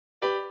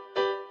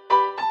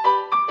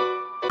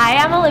Hi,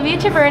 I'm Olivia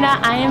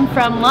Taverna. I am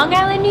from Long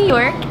Island, New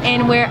York,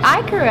 and where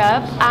I grew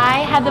up,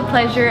 I had the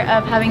pleasure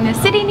of having the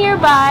city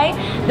nearby,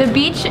 the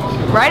beach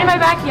right in my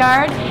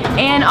backyard,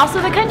 and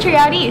also the country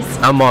out east.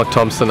 I'm Mark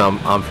Thompson.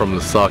 I'm from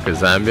Lusaka,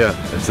 Zambia.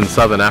 It's in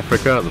southern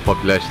Africa. The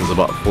population is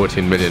about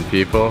 14 million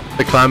people.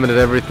 The climate and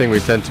everything, we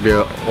tend to be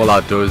all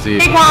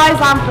outdoorsy. Hey guys,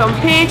 I'm from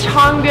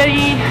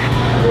Hungary.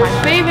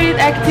 My favorite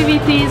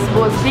activities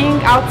was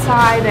being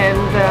outside and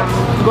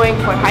going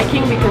for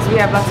hiking because we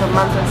have lots of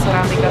mountains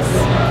surrounding us.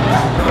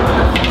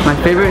 My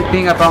favorite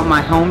thing about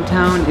my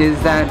hometown is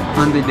that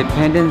on the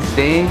Independence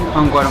Day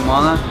on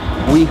Guatemala,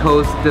 we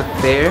host the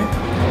fair,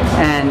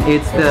 and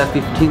it's the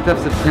 15th of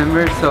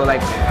September, so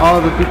like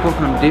all the people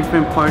from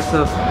different parts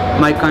of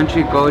my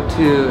country go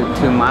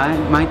to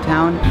my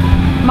town.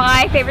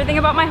 My favorite thing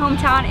about my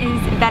hometown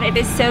is that it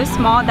is so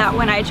small that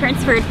when I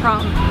transferred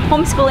from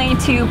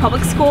homeschooling to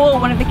public school,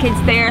 one of the kids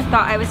there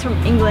thought I was from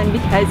England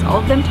because all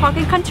of them talk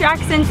in country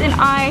accents and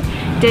I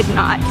did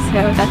not,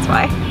 so that's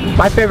why.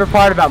 My favorite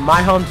part about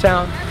my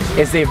hometown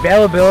is the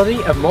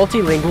availability of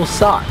multilingual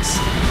socks.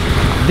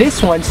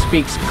 This one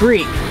speaks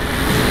Greek.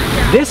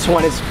 This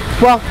one is,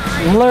 well,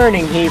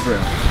 learning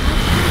Hebrew.